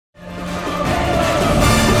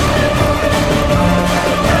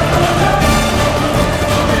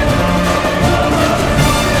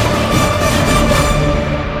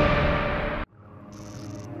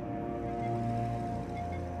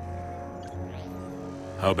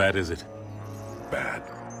How bad is it? Bad.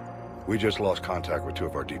 We just lost contact with two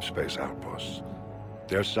of our deep space outposts.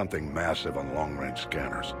 There's something massive on long-range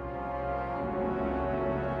scanners.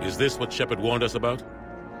 Is this what Shepard warned us about?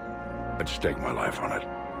 I'd stake my life on it.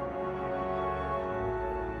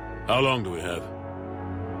 How long do we have?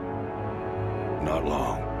 Not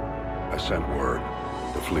long. I sent word.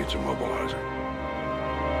 The fleets are mobilizing.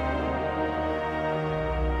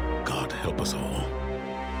 God help us all.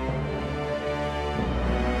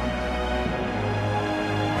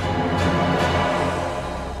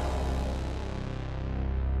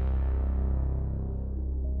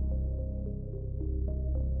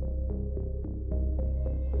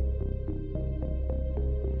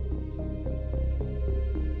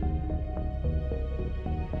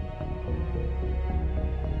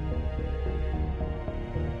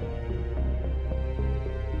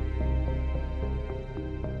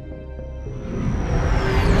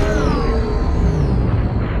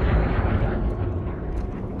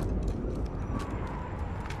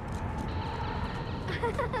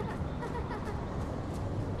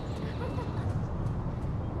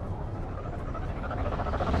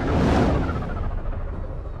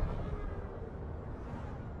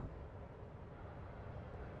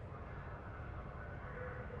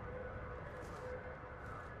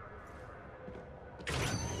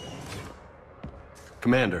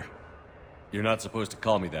 Commander. You're not supposed to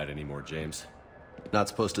call me that anymore, James. Not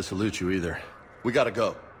supposed to salute you either. We gotta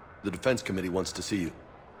go. The Defense Committee wants to see you.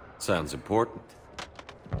 Sounds important.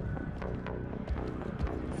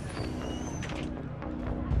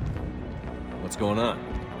 What's going on?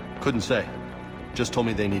 Couldn't say. Just told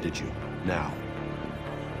me they needed you. Now.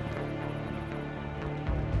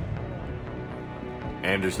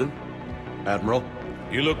 Anderson? Admiral?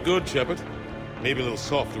 You look good, Shepard. Maybe a little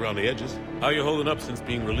soft around the edges. How you holding up since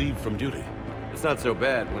being relieved from duty? It's not so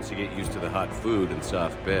bad once you get used to the hot food and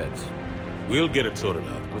soft beds. We'll get it sorted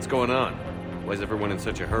out. What's going on? Why is everyone in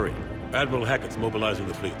such a hurry? Admiral Hackett's mobilizing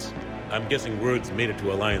the fleets. I'm guessing word's made it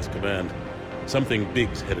to Alliance Command. Something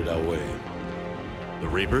big's headed our way. The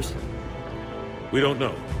Reapers? We don't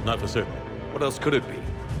know. Not for certain. What else could it be?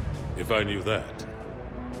 If I knew that.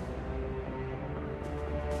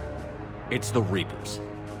 It's the Reapers.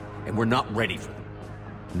 And we're not ready for them.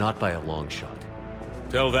 Not by a long shot.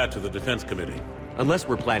 Tell that to the Defense Committee. Unless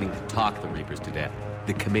we're planning to talk the Reapers to death,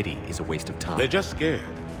 the committee is a waste of time. They're just scared.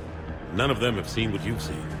 None of them have seen what you've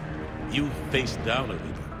seen. You faced down a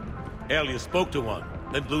Reaper. Hell, you spoke to one,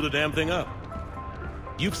 then blew the damn thing up.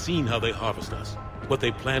 You've seen how they harvest us, what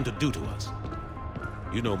they plan to do to us.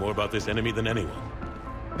 You know more about this enemy than anyone.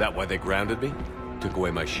 That why they grounded me? Took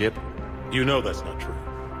away my ship? You know that's not true.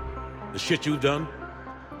 The shit you've done,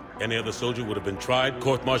 any other soldier would have been tried,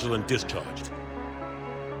 court-martialed, and discharged.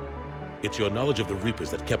 It's your knowledge of the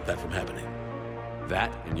Reapers that kept that from happening.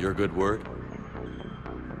 That and your good word?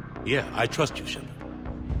 Yeah, I trust you, Shepard.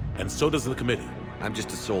 And so does the committee. I'm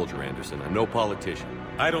just a soldier, Anderson. I'm no politician.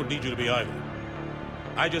 I don't need you to be either.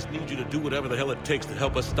 I just need you to do whatever the hell it takes to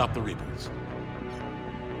help us stop the Reapers.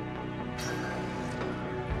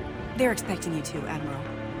 They're expecting you to, Admiral.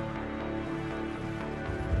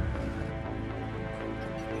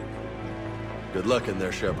 Good luck in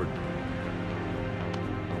there, Shepard.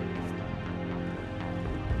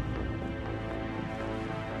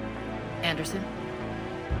 Anderson?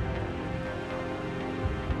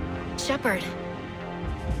 Shepard!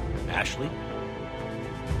 Ashley?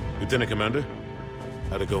 Lieutenant Commander,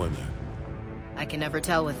 how'd it go in there? I can never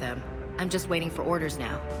tell with them. I'm just waiting for orders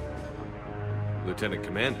now. Lieutenant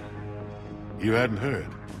Commander? You hadn't heard?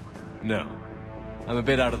 No. I'm a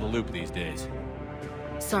bit out of the loop these days.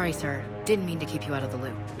 Sorry, sir. Didn't mean to keep you out of the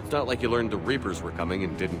loop. It's not like you learned the Reapers were coming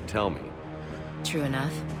and didn't tell me. True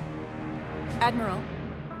enough. Admiral?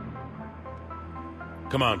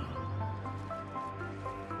 Come on.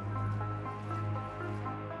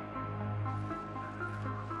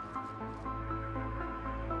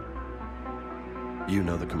 You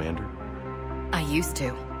know the commander? I used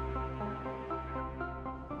to.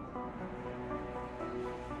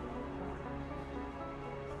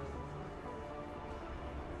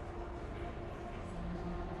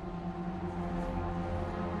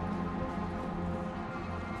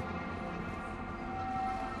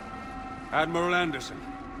 Admiral Anderson.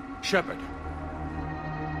 Shepard.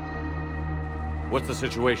 What's the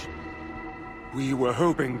situation? We were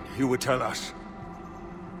hoping you would tell us.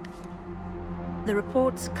 The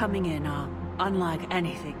reports coming in are unlike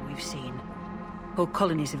anything we've seen. Whole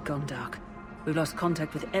colonies have gone dark. We've lost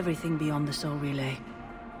contact with everything beyond the Sol Relay.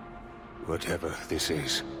 Whatever this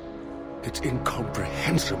is, it's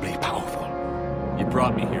incomprehensibly powerful. You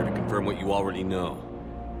brought me here to confirm what you already know.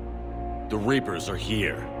 The Reapers are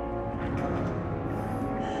here.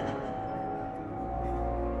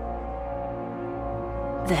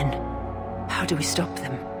 Then, how do we stop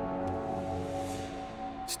them?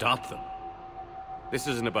 Stop them. This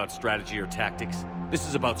isn't about strategy or tactics. This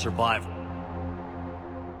is about survival.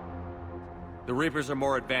 The Reapers are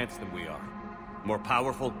more advanced than we are. More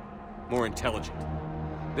powerful, more intelligent.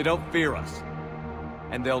 They don't fear us.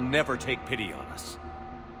 And they'll never take pity on us.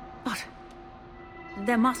 But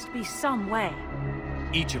there must be some way.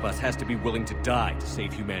 Each of us has to be willing to die to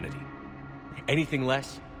save humanity. Anything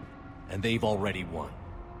less, and they've already won.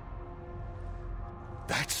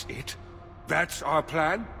 That's it? That's our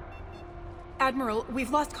plan? Admiral,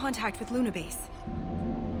 we've lost contact with Luna Base.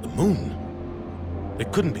 The moon?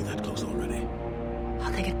 It couldn't be that close already.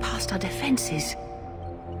 How'd they get past our defenses?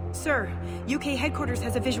 Sir, UK headquarters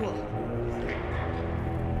has a visual.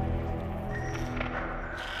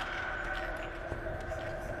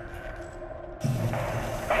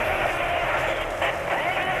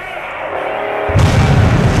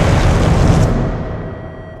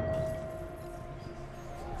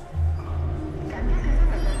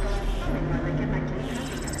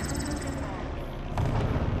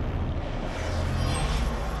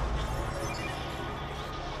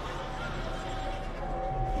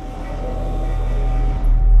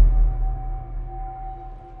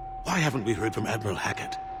 Why haven't we heard from Admiral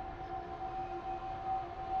Hackett?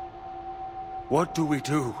 What do we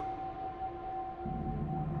do?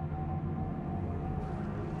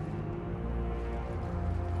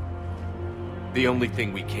 The only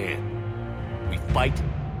thing we can. We fight,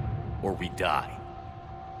 or we die.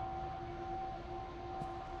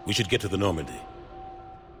 We should get to the Normandy.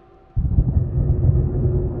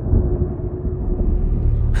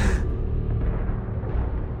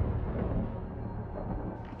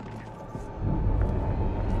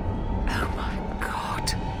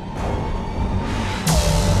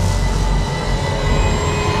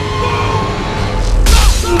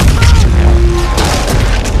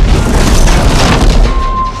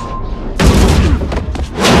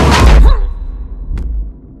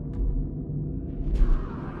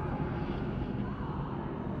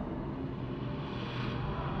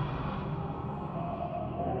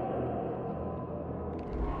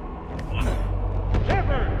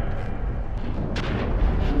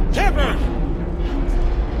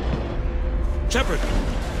 Shepard!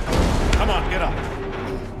 Come on, get up.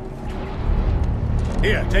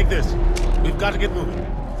 Here, take this. We've got to get moving.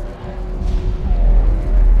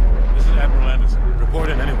 This is Admiral Anderson. Report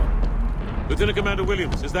in, anyone. Lieutenant Commander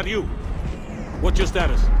Williams, is that you? What's your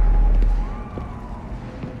status?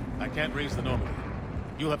 I can't raise the Normandy.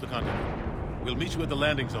 You'll have to contact me. We'll meet you at the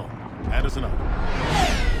landing zone. Anderson out.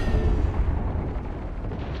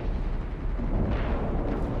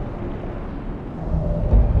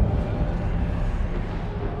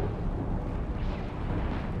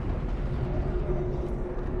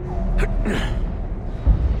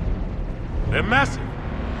 They're massive.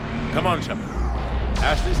 Come on, Shepard.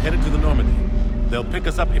 Ashley's headed to the Normandy. They'll pick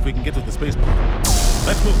us up if we can get to the spaceport.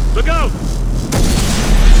 Let's move. Look out!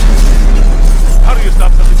 How do you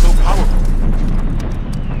stop something so powerful?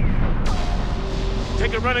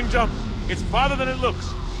 Take a running jump. It's farther than it looks.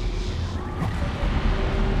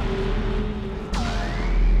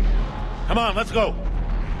 Come on, let's go.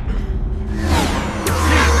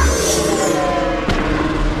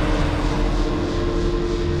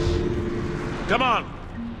 Come on.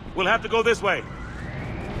 We'll have to go this way.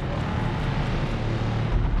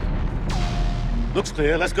 Looks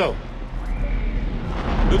clear. Let's go.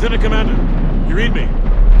 Lieutenant Commander, you read me?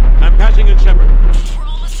 I'm patching in Shepard. We're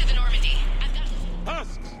almost to the Normandy. I've got...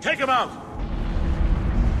 Husks, take him out!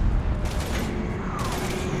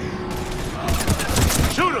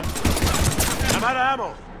 Shoot him! I'm out of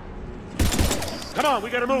ammo. Come on, we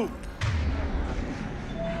gotta move.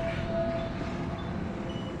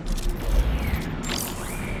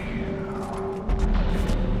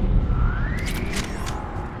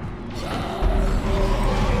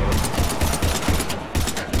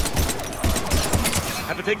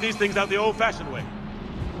 Have to take these things out the old-fashioned way.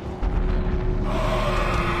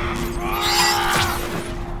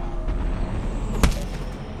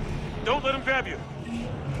 Don't let him grab you.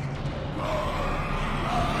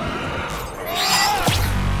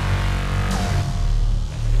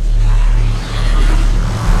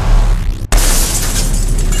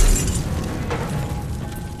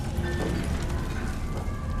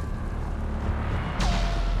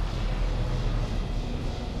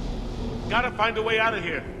 Gotta find a way out of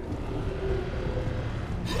here.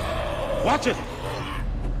 Watch it!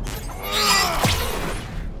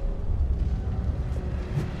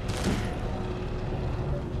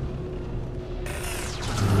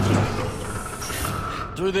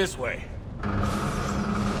 through this way.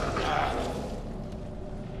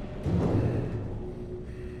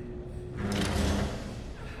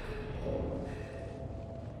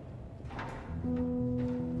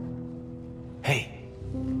 Hey.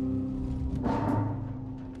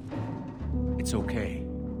 It's okay.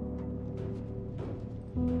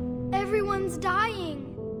 Everyone's dying.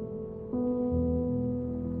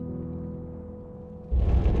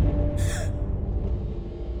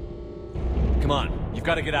 Come on, you've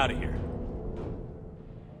got to get out of here.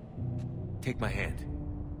 Take my hand.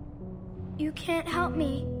 You can't help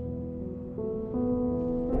me.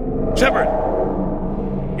 Shepard!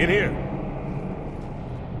 In here.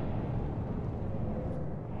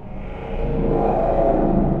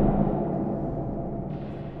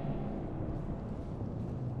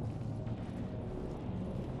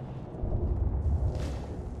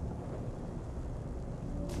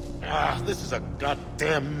 This is a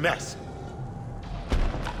goddamn mess.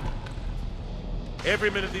 Every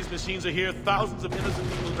minute these machines are here, thousands of innocent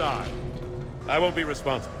people die. I won't be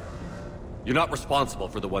responsible. You're not responsible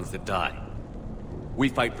for the ones that die. We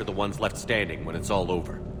fight for the ones left standing when it's all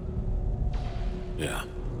over. Yeah.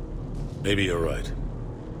 Maybe you're right.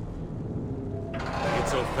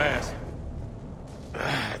 It's so fast.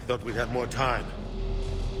 I thought we'd have more time.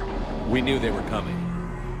 We knew they were coming.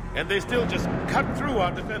 And they still just cut through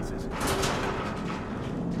our defenses.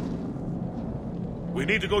 We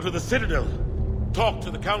need to go to the Citadel. Talk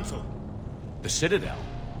to the Council. The Citadel?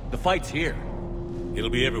 The fight's here. It'll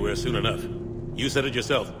be everywhere soon enough. You said it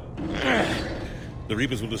yourself. The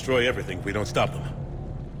Reapers will destroy everything if we don't stop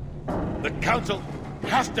them. The Council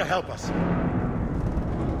has to help us.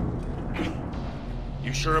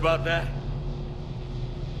 You sure about that?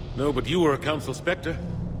 No, but you were a Council Spectre.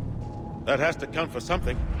 That has to count for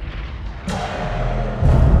something.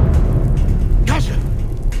 Gotcha!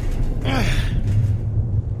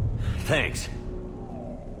 Thanks.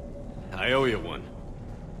 I owe you one.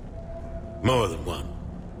 More than one.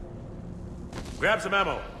 Grab some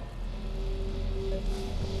ammo.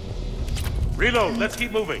 Reload, let's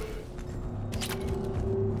keep moving.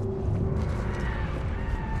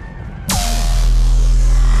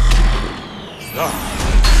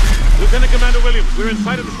 Lieutenant Commander Williams, we're in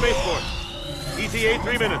sight of the spaceport. ETA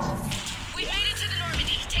 3 minutes. We've made it to the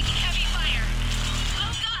Normandy, taking heavy fire.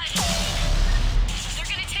 Oh god! They're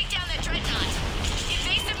gonna take down that dreadnought.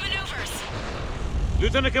 Evasive maneuvers.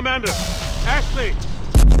 Lieutenant Commander, Ashley!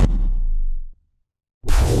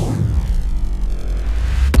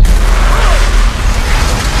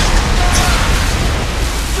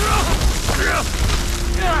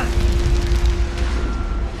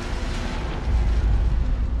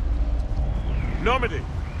 Normandy,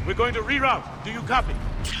 we're going to reroute. Do you copy?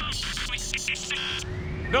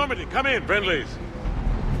 Normandy, come in, friendlies.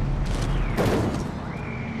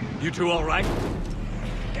 You two all right?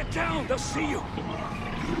 Get down, they'll see you.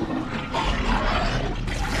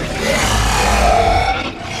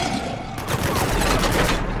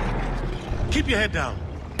 Keep your head down.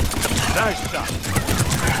 Nice shot.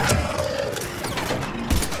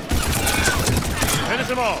 Finish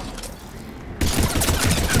them all.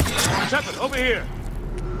 Shepard, over here.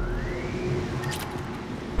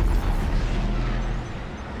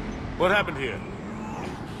 What happened here?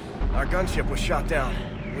 Our gunship was shot down.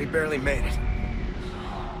 We barely made it.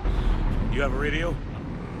 You have a radio?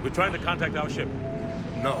 We're trying to contact our ship.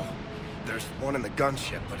 No. There's one in the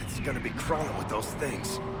gunship, but it's gonna be crawling with those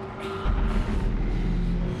things.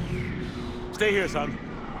 Stay here, son.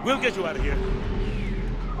 We'll get you out of here.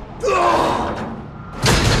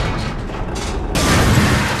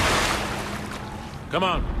 Come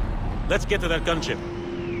on. Let's get to that gunship.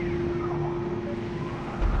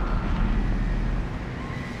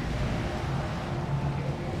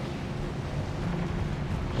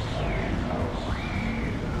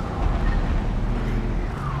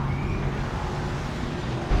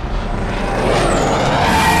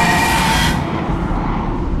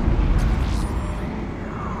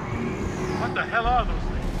 What the hell are those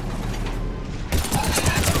things?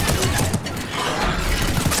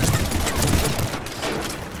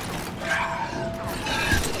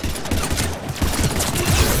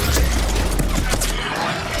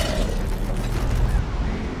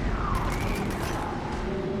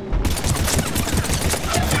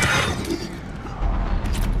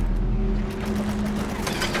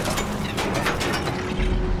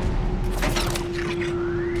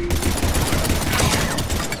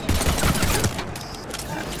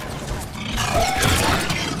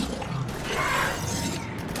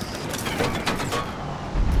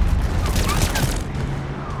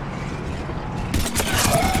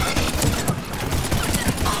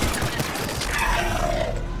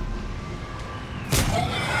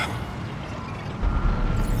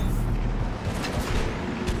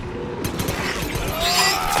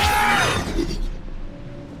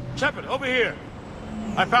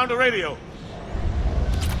 I found a radio.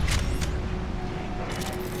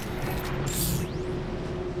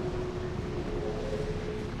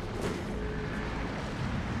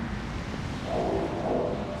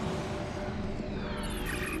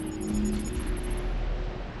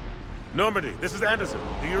 Normandy, this is Anderson.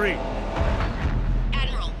 Do you read?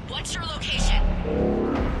 Admiral, what's your location?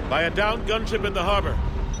 By a downed gunship in the harbor.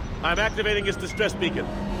 I'm activating its distress beacon.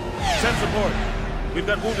 Send support. We've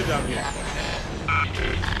got wounded down here.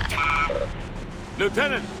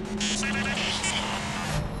 Lieutenant!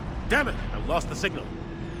 Damn it! I lost the signal.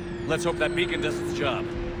 Let's hope that beacon does its job.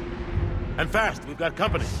 And fast, we've got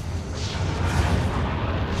company.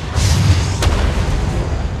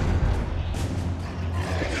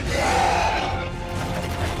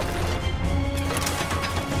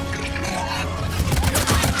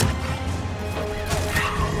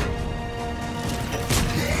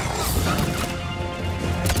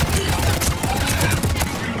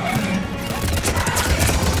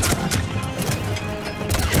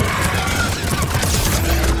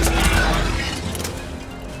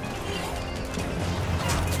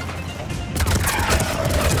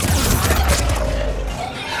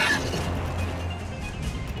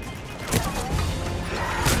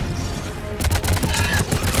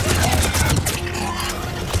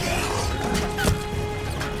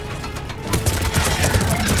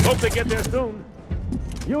 Hope they get there soon.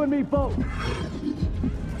 You and me both.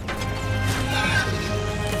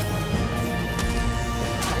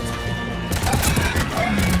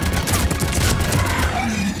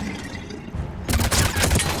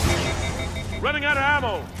 Running out of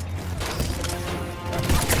ammo.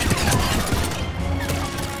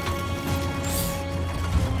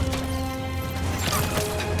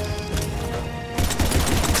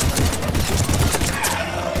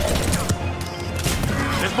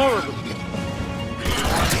 There's more of them.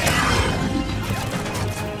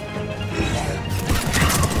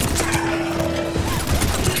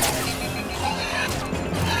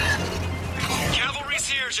 Cavalry's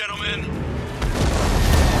here, gentlemen.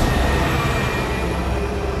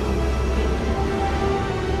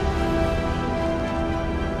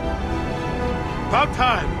 About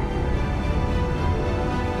time.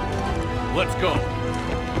 Let's go.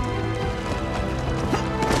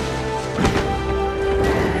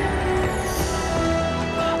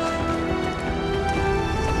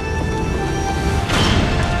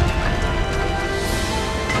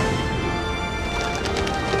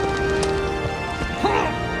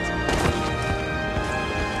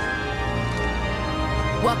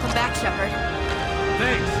 Welcome back, Shepard.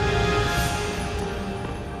 Thanks.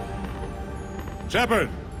 Shepard!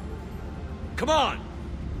 Come on!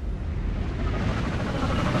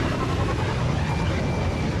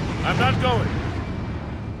 I'm not going.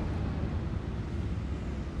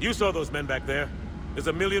 You saw those men back there. There's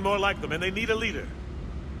a million more like them, and they need a leader.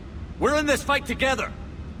 We're in this fight together!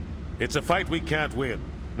 It's a fight we can't win.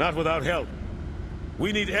 Not without help.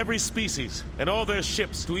 We need every species, and all their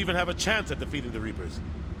ships, to even have a chance at defeating the Reapers.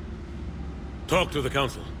 Talk to the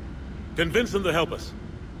Council. Convince them to help us.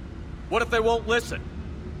 What if they won't listen?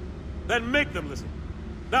 Then make them listen.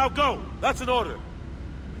 Now go! That's an order.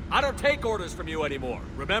 I don't take orders from you anymore,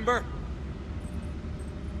 remember?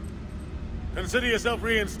 Consider yourself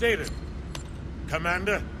reinstated,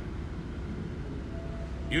 Commander.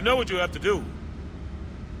 You know what you have to do.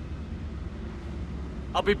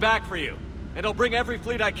 I'll be back for you, and I'll bring every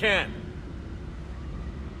fleet I can.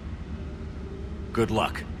 Good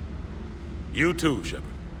luck. You too, Shepard.